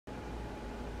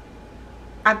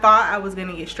I thought I was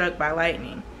gonna get struck by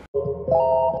lightning.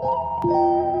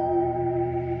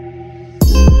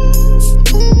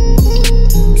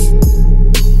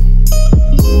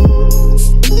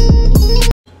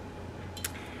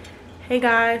 Hey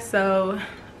guys, so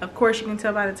of course you can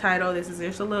tell by the title, this is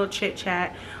just a little chit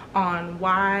chat on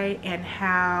why and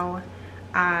how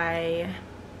I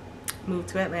moved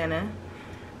to Atlanta.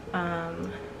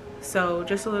 So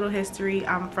just a little history.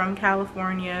 I'm from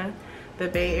California, the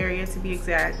Bay Area to be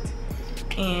exact,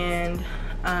 and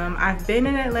I've been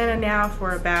in Atlanta now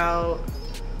for about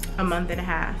a month and a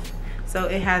half, so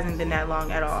it hasn't been that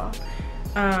long at all.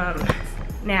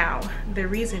 Now the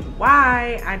reason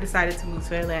why I decided to move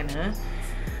to Atlanta,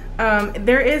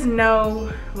 there is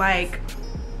no like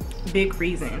big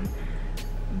reason.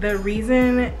 The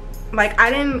reason, like,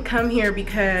 I didn't come here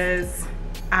because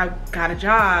I got a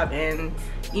job and,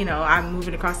 you know, I'm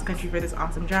moving across the country for this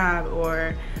awesome job,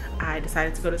 or I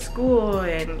decided to go to school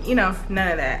and, you know, none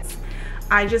of that.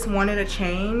 I just wanted a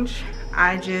change.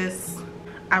 I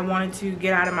wanted to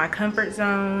get out of my comfort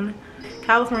zone.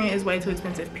 California is way too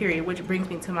expensive, period, which brings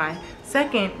me to my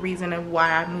second reason of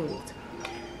why I moved.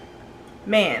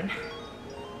 Man,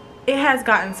 it has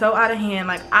gotten so out of hand.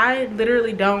 Like, I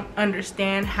literally don't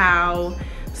understand how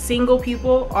single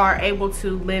people are able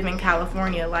to live in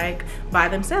California, like, by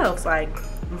themselves. Like,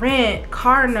 rent,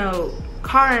 car note,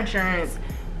 car insurance,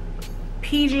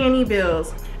 PG&E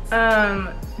bills,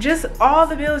 just all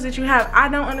the bills that you have. I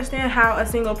don't understand how a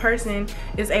single person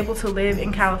is able to live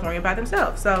in California by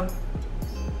themselves. So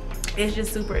it's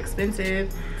just super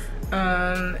expensive,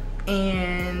 and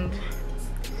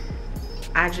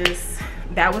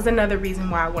that was another reason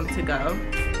why I wanted to go.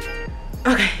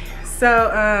 Okay,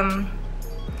 so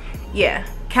yeah,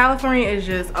 California is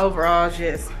just overall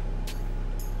just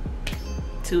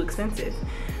too expensive.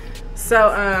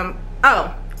 So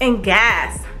oh, and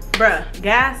gas, bruh,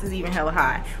 gas is even hella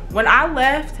high. When I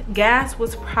left, gas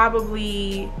was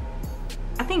probably,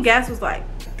 I think gas was like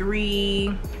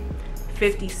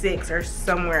 $3.56 or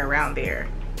somewhere around there,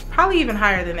 probably even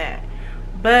higher than that.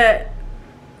 But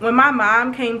when my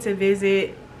mom came to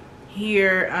visit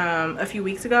here a few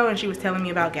weeks ago and she was telling me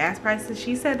about gas prices,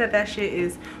 she said that that shit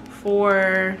is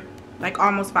for like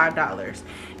almost $5,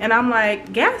 and I'm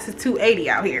like, gas is $2.80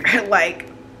 out here. Like,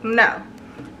 no.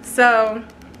 So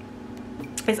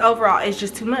it's overall, it's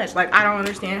just too much. Like, I don't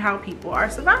understand how people are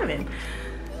surviving.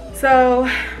 So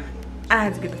I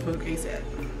had to get the food reset.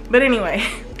 But anyway,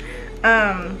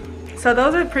 so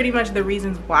those are pretty much the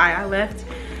reasons why I left.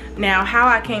 Now, how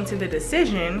I came to the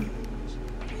decision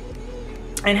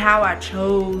and how I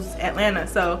chose Atlanta.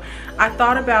 So I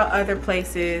thought about other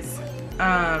places.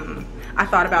 I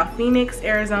thought about Phoenix,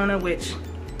 Arizona, which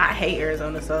I hate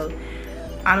Arizona. So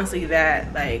honestly,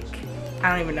 that, like, I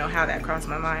don't even know how that crossed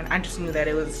my mind. I just knew that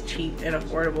it was cheap and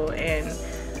affordable, and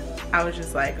I was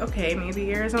just like, okay,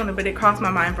 maybe Arizona. But it crossed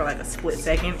my mind for like a split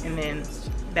second, and then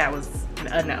that was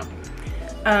a no.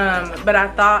 But I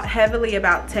thought heavily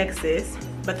about Texas.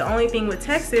 But the only thing with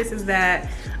Texas is that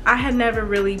I had never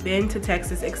really been to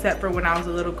Texas except for when I was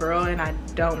a little girl, and I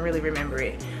don't really remember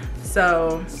it.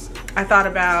 So I thought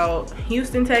about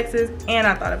Houston, Texas, and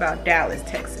I thought about Dallas,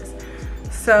 Texas.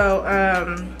 So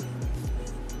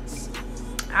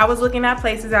I was looking at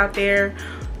places out there,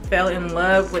 fell in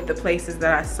love with the places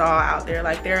that I saw out there.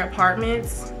 Like, their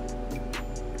apartments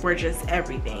were just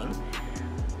everything.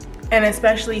 And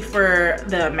especially for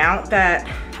the amount that,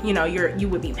 you know, you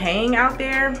would be paying out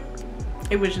there,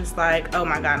 it was just like, oh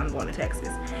my God, I'm going to Texas.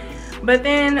 But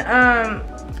then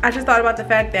I just thought about the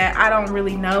fact that I don't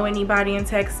really know anybody in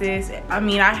Texas. I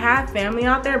mean, I have family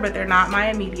out there, but they're not my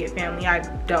immediate family. I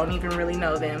don't even really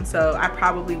know them, so I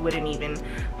probably wouldn't even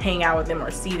hang out with them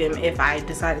or see them if I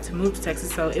decided to move to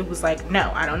Texas. So it was like,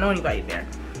 no, I don't know anybody there.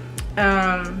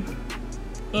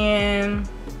 And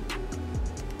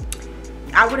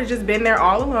I would have just been there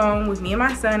all alone with me and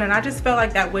my son, and I just felt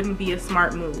like that wouldn't be a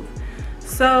smart move.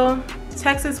 So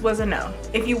Texas was a no.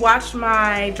 If you watched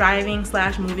my driving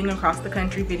 / moving across the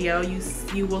country video,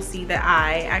 you will see that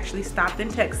I actually stopped in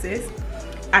Texas.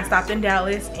 I stopped in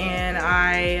Dallas, and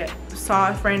I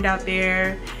saw a friend out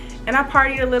there, and I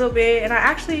partied a little bit, and I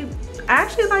actually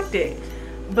liked it.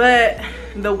 But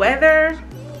the weather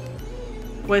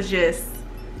was just,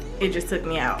 it just took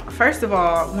me out. First of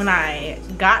all, when I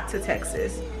got to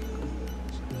Texas,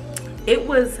 it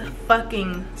was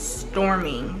fucking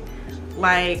storming.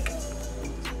 Like,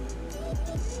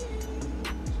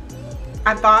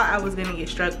 I thought I was gonna get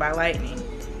struck by lightning.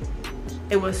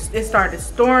 It started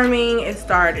storming, it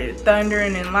started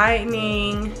thundering and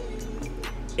lightning.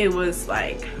 It was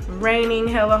like raining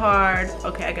hella hard.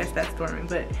 Okay, I guess that's storming,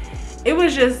 but it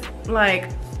was just like,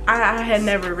 I had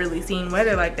never really seen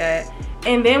weather like that.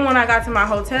 And then when I got to my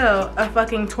hotel, a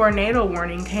fucking tornado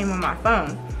warning came on my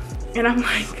phone. And I'm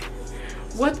like,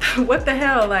 what the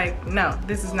hell? Like, no,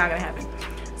 this is not gonna happen.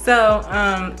 So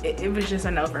it was just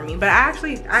a no for me. But I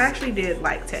actually did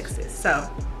like Texas. So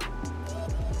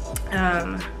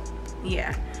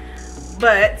yeah.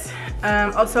 But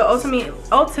also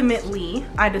ultimately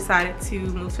I decided to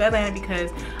move to Atlanta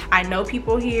because I know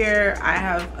people here. I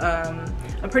have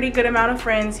a pretty good amount of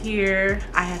friends here.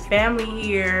 I have family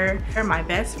here. My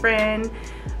best friend,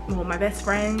 well, my best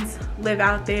friends live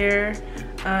out there.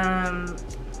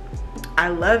 I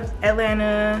love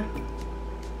Atlanta.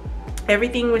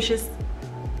 Everything was just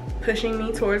pushing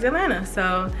me towards Atlanta.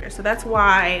 So that's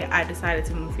why I decided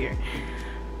to move here.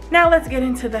 Now let's get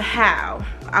into the how.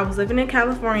 I was living in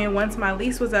California. Once my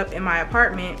lease was up in my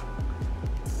apartment,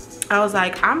 I was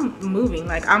like, I'm moving.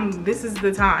 Like, this is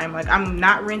the time. Like, I'm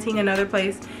not renting another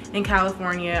place in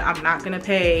California. I'm not gonna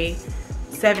pay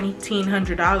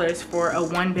 $1,700 for a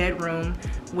 1-bedroom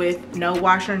with no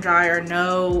washer and dryer,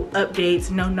 no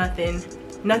updates, no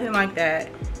nothing like that,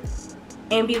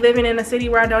 and be living in a city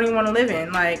where I don't even want to live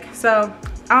in. Like, so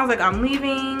I was like, I'm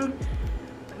leaving.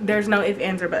 There's no ifs,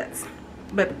 ands, or buts,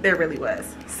 but there really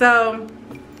was. So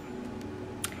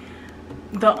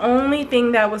the only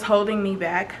thing that was holding me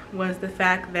back was the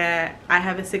fact that I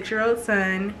have a 6-year-old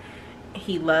son.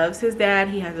 He loves his dad.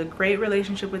 He has a great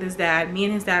relationship with his dad. Me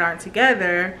and his dad aren't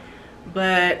together,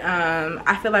 but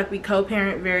I feel like we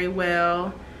co-parent very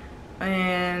well,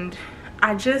 and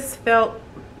I just felt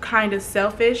kind of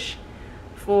selfish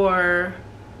for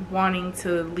wanting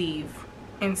to leave.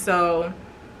 And so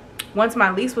once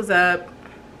my lease was up,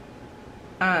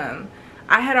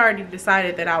 I had already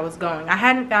decided that I was going. I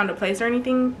hadn't found a place or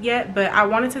anything yet, but I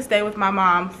wanted to stay with my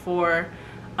mom for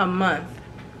a month.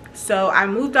 So I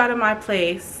moved out of my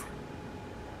place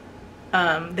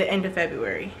the end of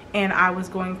February, and I was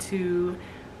going to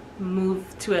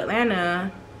move to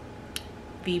Atlanta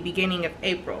the beginning of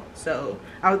April. So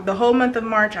the whole month of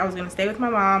March I was going to stay with my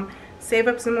mom, save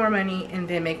up some more money, and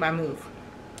then make my move.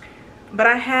 But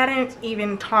I hadn't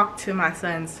even talked to my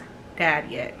son's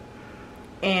dad yet,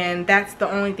 and that's the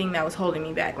only thing that was holding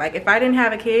me back. Like, if I didn't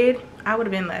have a kid, I would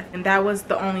have been left, and that was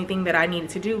the only thing that I needed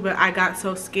to do. But I got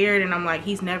so scared, and I'm like,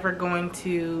 he's never going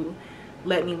to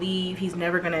let me leave. He's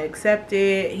never going to accept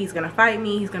it. He's going to fight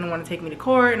me. He's going to want to take me to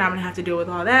court, and I'm going to have to deal with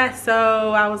all that.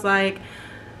 So I was like,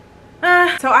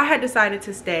 so I had decided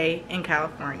to stay in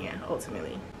California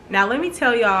ultimately. Now let me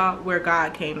tell y'all where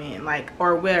God came in, like,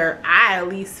 or where I at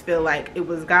least feel like it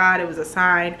was God, it was a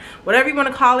sign, whatever you want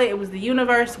to call it. It was the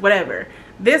universe, whatever.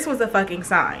 This was a fucking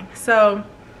sign. So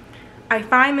I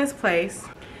find this place.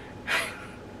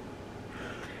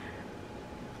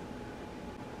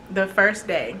 The first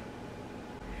day,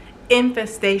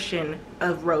 infestation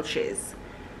of roaches.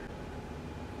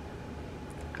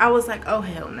 I was like, oh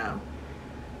hell no.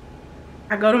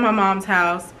 I go to my mom's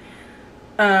house.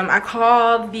 I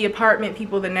called the apartment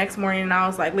people the next morning, and I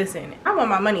was like, listen, I want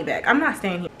my money back. I'm not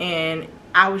staying here. And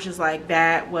I was just like,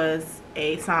 that was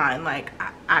a sign. Like,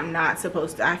 I'm not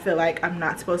supposed to, I feel like I'm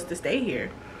not supposed to stay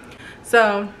here.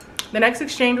 So the next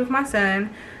exchange with my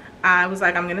son, I was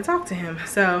like, I'm gonna talk to him.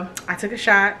 So I took a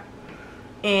shot,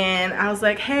 and I was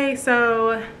like, hey,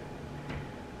 so,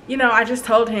 you know, I just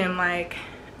told him, like,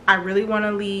 I really want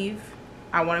to leave.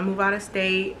 I want to move out of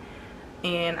state,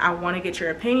 and I want to get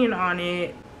your opinion on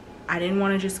it. I didn't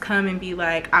want to just come and be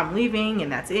like, I'm leaving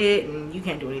and that's it, and you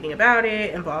can't do anything about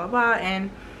it, and blah blah blah. And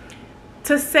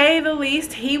to say the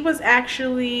least, he was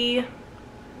actually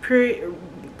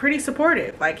pretty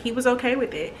supportive. Like, he was okay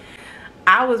with it.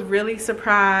 I was really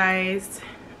surprised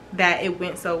that it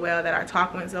went so well, that our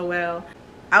talk went so well.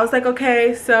 I was like,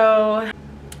 okay. So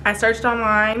I searched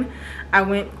online. I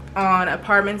went on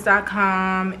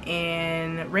apartments.com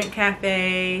and Rent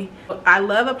Cafe. I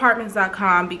love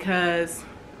apartments.com because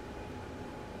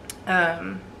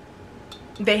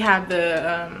they have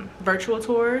the virtual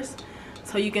tours,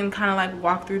 so you can kind of like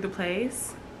walk through the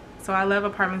place. So I love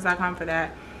apartments.com for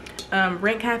that.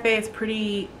 Rent Cafe is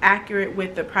pretty accurate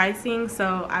with the pricing,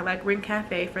 so I like Rent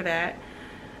Cafe for that.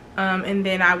 And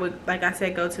then I would, like I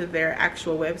said, go to their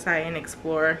actual website and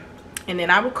explore, and then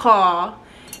I would call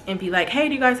and be like, hey,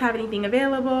 do you guys have anything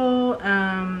available?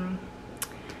 And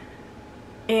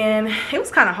it was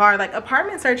kind of hard. Like,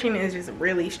 apartment searching is just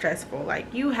really stressful.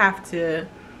 Like, you have to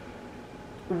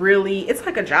really, it's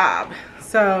like a job.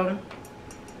 So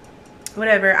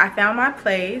whatever, I found my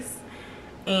place,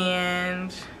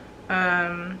 and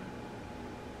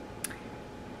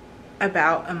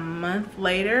about a month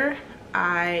later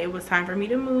it was time for me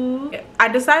to move. I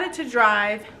decided to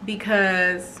drive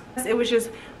because it was just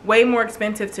way more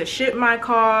expensive to ship my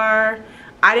car.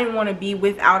 I didn't want to be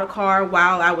without a car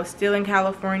while I was still in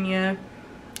California,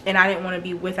 and I didn't want to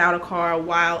be without a car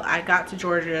while I got to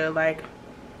Georgia, like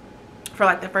for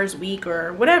like the first week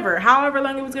or whatever, however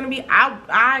long it was gonna be.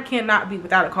 I cannot be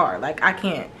without a car, like I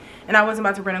can't. And I wasn't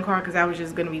about to rent a car because that was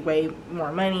just gonna be way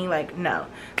more money, like no.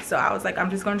 So I was like, I'm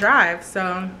just gonna drive.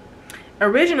 So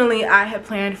originally I had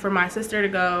planned for my sister to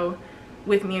go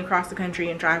with me across the country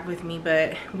and drive with me,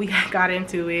 but we got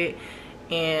into it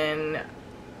and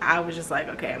I was just like,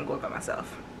 okay, I'm going by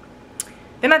myself.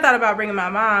 Then I thought about bringing my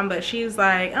mom, but she was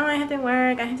like, oh, I have to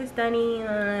work, I have to study.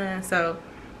 So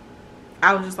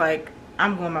I was just like,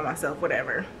 I'm going by myself,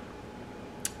 whatever.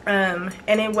 And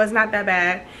it was not that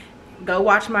bad. Go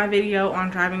watch my video on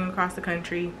driving across the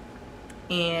country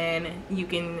and you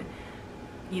can,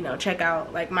 you know, check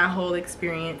out like my whole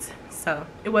experience. So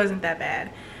it wasn't that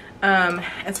bad.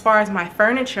 As far as my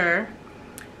furniture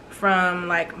from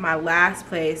like my last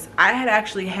place, I had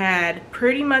actually had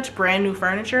pretty much brand new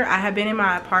furniture. I had been in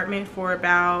my apartment for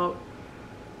about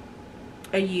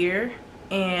a year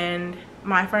and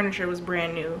my furniture was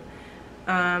brand new.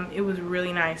 It was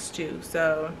really nice too.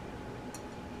 So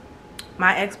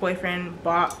my ex-boyfriend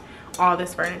bought all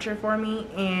this furniture for me,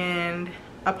 and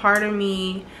a part of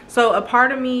me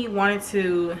wanted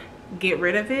to get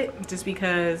rid of it just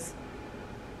because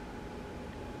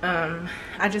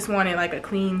I just wanted like a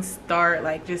clean start,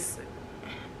 like just,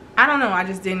 I don't know, I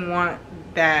just didn't want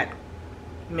that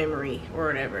memory or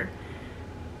whatever.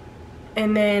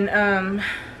 And then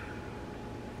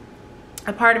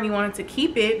a part of me wanted to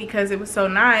keep it because it was so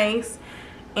nice,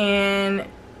 and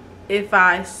if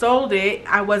I sold it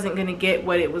I wasn't gonna get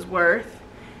what it was worth.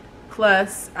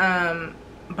 Plus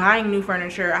buying new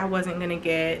furniture, I wasn't gonna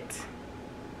get,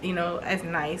 you know, as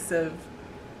nice of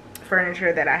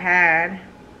furniture that I had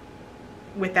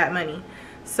with that money.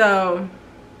 So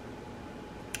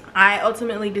I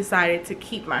ultimately decided to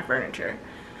keep my furniture.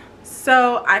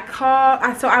 So I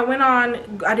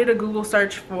did a Google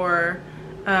search for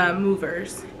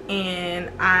movers,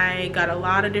 and I got a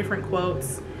lot of different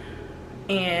quotes,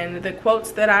 and the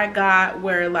quotes that I got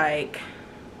were like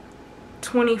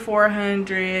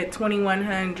 $2,400,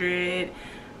 $2,100,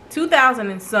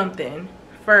 $2,000 and something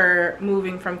for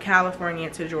moving from California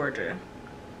to Georgia.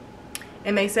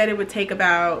 And they said it would take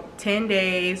about 10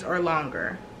 days or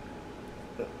longer.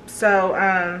 So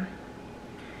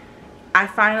I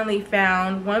finally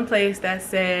found one place that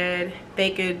said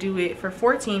they could do it for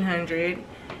 $1,400,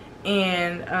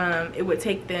 and it would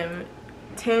take them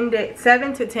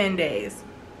 7 to 10 days.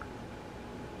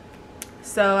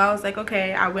 So I was like,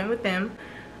 okay, I went with them.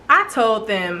 I told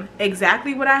them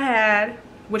exactly what I had,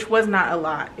 which was not a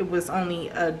lot. It was only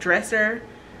a dresser,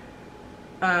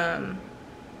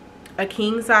 a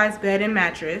king size bed and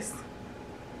mattress,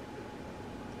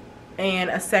 and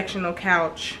a sectional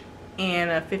couch,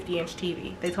 and a 50-inch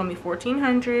TV. They told me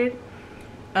 $1,400,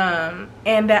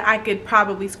 and that I could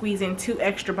probably squeeze in 2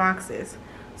 extra boxes.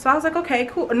 So I was like, okay,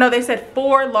 cool. No, they said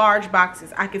 4 large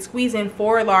boxes. I could squeeze in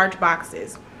 4 large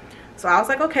boxes. So I was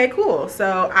like, okay, cool.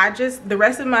 So the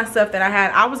rest of my stuff that I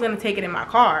had, I was gonna take it in my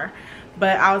car,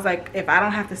 but I was like, if I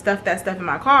don't have to stuff that stuff in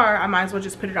my car, I might as well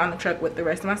just put it on the truck with the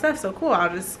rest of my stuff. So cool,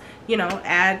 I'll just, you know,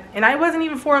 add. And I wasn't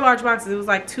even 4 large boxes, it was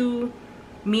like 2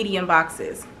 medium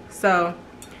boxes. So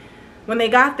when they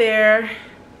got there,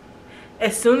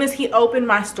 as soon as he opened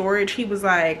my storage, he was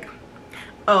like,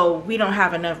 oh, we don't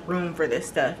have enough room for this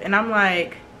stuff. And I'm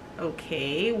like,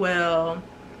 okay, well,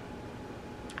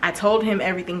 I told him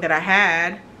everything that I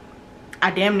had.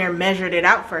 I damn near measured it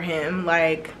out for him.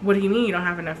 Like, what do you mean you don't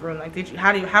have enough room? Like,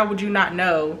 how would you not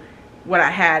know what I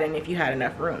had and if you had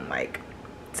enough room? Like,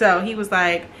 so he was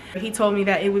like, he told me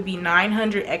that it would be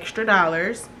 $900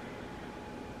 extra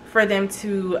for them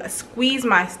to squeeze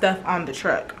my stuff on the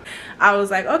truck. I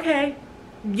was like, okay,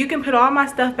 you can put all my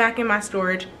stuff back in my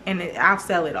storage and I'll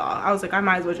sell it all. I was like, I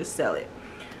might as well just sell it.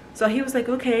 So he was like,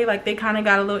 okay. Like, they kind of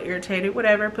got a little irritated,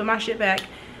 whatever, put my shit back.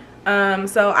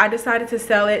 So I decided to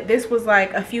sell it. This was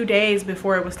like a few days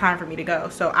before it was time for me to go.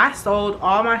 So I sold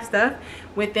all my stuff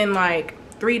within like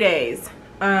 3 days.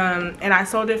 And I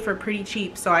sold it for pretty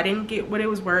cheap. So I didn't get what it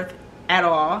was worth at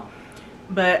all.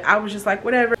 But I was just like,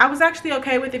 whatever. I was actually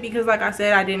okay with it because, like I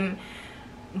said, I didn't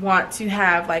want to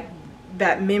have like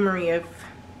that memory of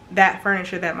that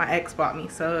furniture that my ex bought me.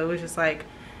 So it was just like,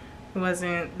 it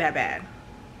wasn't that bad.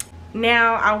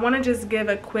 Now I want to just give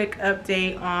a quick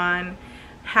update on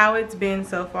how it's been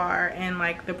so far and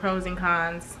like the pros and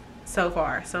cons so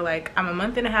far. So like, I'm a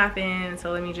month and a half in,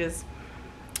 so let me just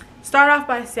start off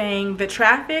by saying the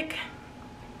traffic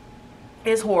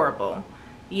It's horrible.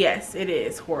 Yes, it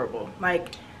is horrible.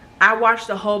 Like, I watched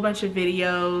a whole bunch of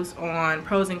videos on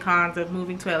pros and cons of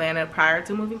moving to Atlanta prior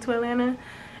to moving to Atlanta,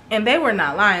 and they were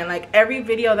not lying. Like, every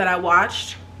video that I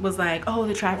watched was like, oh,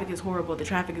 the traffic is horrible, the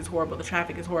traffic is horrible, the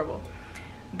traffic is horrible.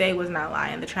 They was not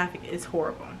lying. The traffic is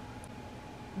horrible.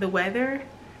 The weather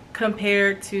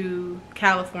compared to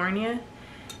California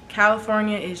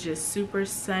is just super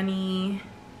sunny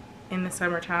in the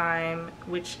summertime,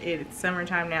 which it's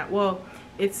summertime now. Well,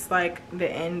 it's like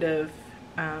the end of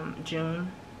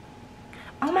June.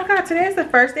 Oh my god, today is the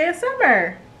first day of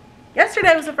summer.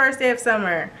 Yesterday was the first day of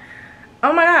summer.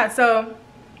 Oh my god. So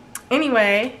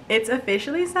anyway, it's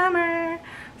officially summer.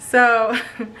 So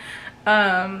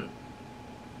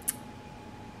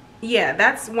yeah,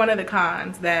 that's one of the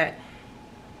cons, that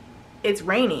it's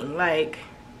raining. Like,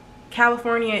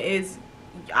 California is,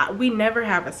 we never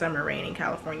have a summer rain in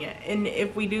California, and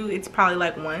if we do, it's probably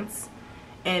like once,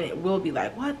 and it will be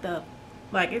like, what the,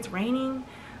 like, it's raining.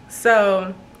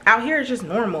 So out here it's just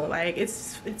normal. Like,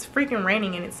 it's freaking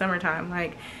raining and it's summertime.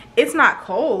 Like, it's not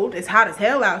cold, it's hot as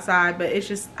hell outside, but it's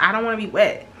just, I don't want to be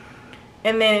wet.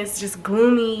 And then it's just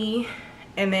gloomy,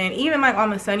 and then even like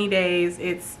on the sunny days,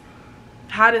 it's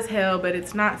hot as hell, but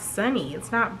it's not sunny,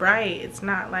 it's not bright, it's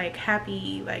not like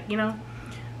happy, like, you know.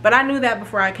 But I knew that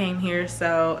before I came here,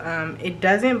 so it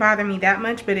doesn't bother me that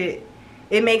much, but it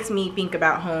makes me think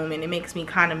about home, and it makes me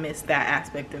kind of miss that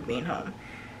aspect of being home.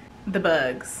 The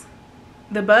bugs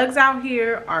out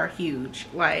here are huge.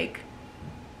 Like,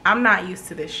 I'm not used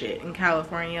to this shit in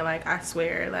California. Like, I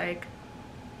swear, like,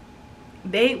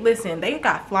 they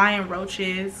got flying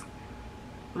roaches,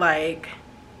 like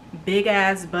big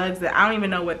ass bugs that I don't even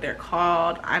know what they're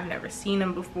called. I've never seen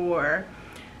them before.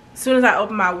 As soon as I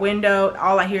open my window,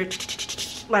 all I hear,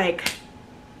 like,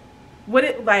 what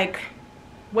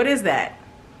is that?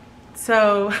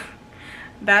 So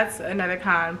that's another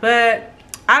con. But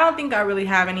I don't think I really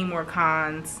have any more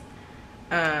cons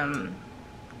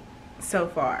so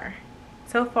far.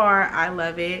 I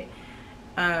love it.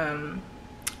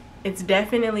 It's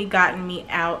definitely gotten me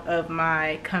out of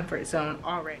my comfort zone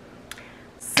already.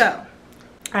 So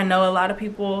I know a lot of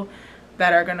people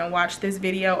that are gonna watch this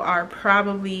video are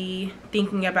probably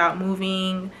thinking about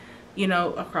moving, you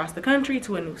know, across the country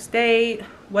to a new state,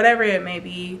 whatever it may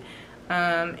be.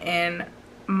 And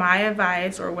my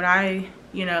advice, or what I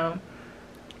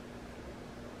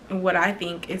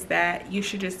think, is that you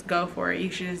should just go for it.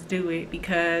 You should just do it,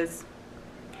 because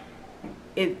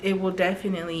it will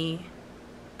definitely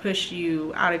push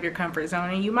you out of your comfort zone,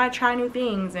 and you might try new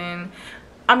things. And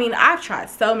I mean, I've tried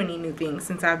so many new things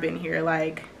since I've been here,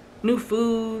 like new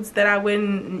foods that I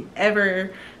wouldn't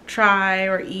ever try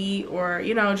or eat, or,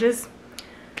 you know, just,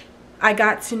 I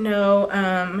got to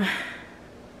know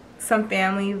some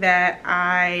family that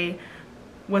I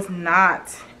was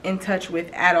not in touch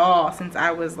with at all since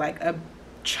I was like a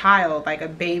child, like a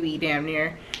baby damn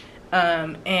near.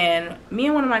 And me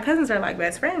and one of my cousins are like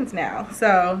best friends now.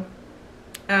 So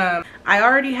I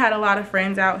already had a lot of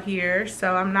friends out here,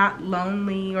 so I'm not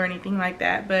lonely or anything like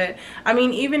that. But I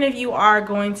mean, even if you are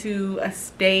going to a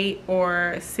state or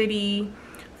a city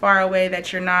far away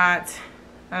that you're not,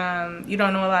 you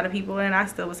don't know a lot of people in, I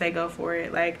still would say go for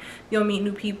it. Like, you'll meet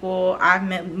new people. I've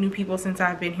met new people since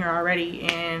I've been here already,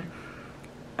 and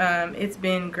it's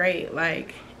been great.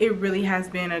 Like, it really has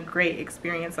been a great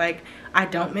experience. Like, I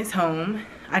don't miss home.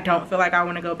 I don't feel like I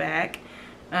want to go back.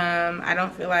 I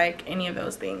don't feel like any of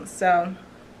those things. So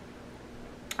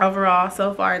overall,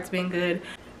 so far, it's been good.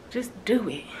 Just do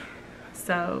it.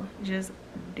 So just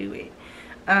do it.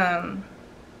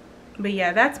 But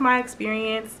yeah, that's my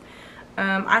experience.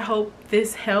 I hope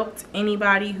this helped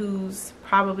anybody who's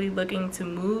probably looking to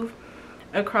move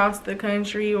across the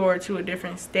country or to a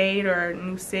different state or a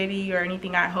new city or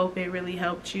anything. I hope it really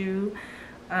helped you.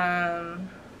 Yeah,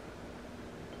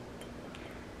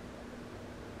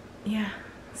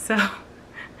 so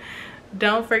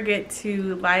don't forget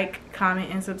to like,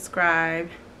 comment, and subscribe.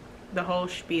 The whole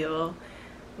spiel,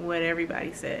 what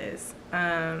everybody says.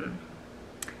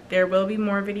 There will be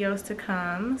more videos to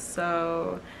come,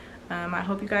 so I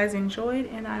hope you guys enjoyed,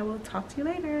 and I will talk to you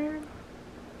later.